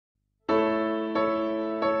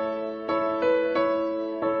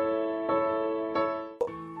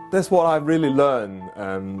That's what I really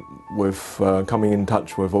learned with coming in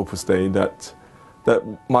touch with Opus Dei, that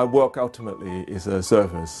my work ultimately is a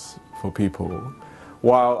service for people.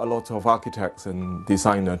 While a lot of architects and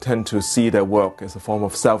designers tend to see their work as a form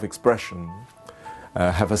of self-expression,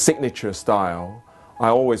 have a signature style, I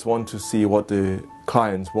always want to see what the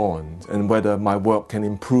clients want and whether my work can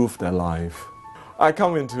improve their life. I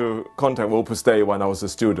come into contact with Opus Dei when I was a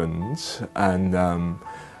student, and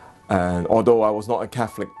although I was not a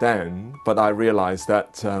Catholic then, but I realized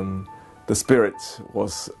that the spirit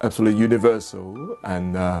was absolutely universal,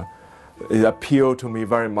 and it appealed to me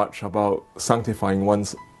very much about sanctifying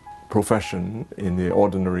one's profession in the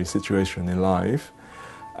ordinary situation in life.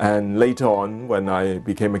 And later on, when I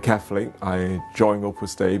became a Catholic, I joined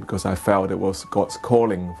Opus Dei because I felt it was God's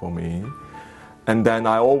calling for me. And then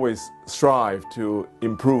I always strive to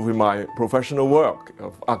improve in my professional work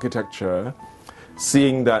of architecture,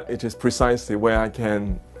 seeing that it is precisely where I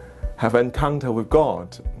can have an encounter with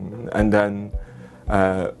God, and then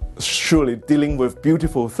surely dealing with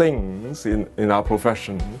beautiful things in our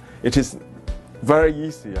profession. It is very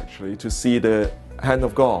easy actually to see the hand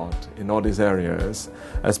of God in all these areas,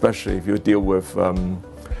 especially if you deal with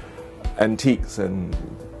antiques and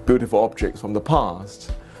beautiful objects from the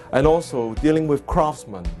past, and also dealing with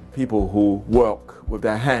craftsmen, people who work with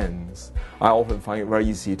their hands. I often find it very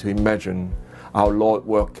easy to imagine our Lord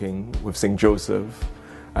working with St. Joseph,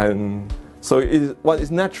 and so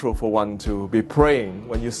it's natural for one to be praying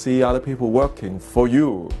when you see other people working for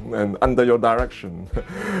you and under your direction,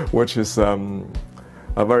 which is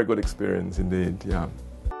a very good experience indeed, yeah.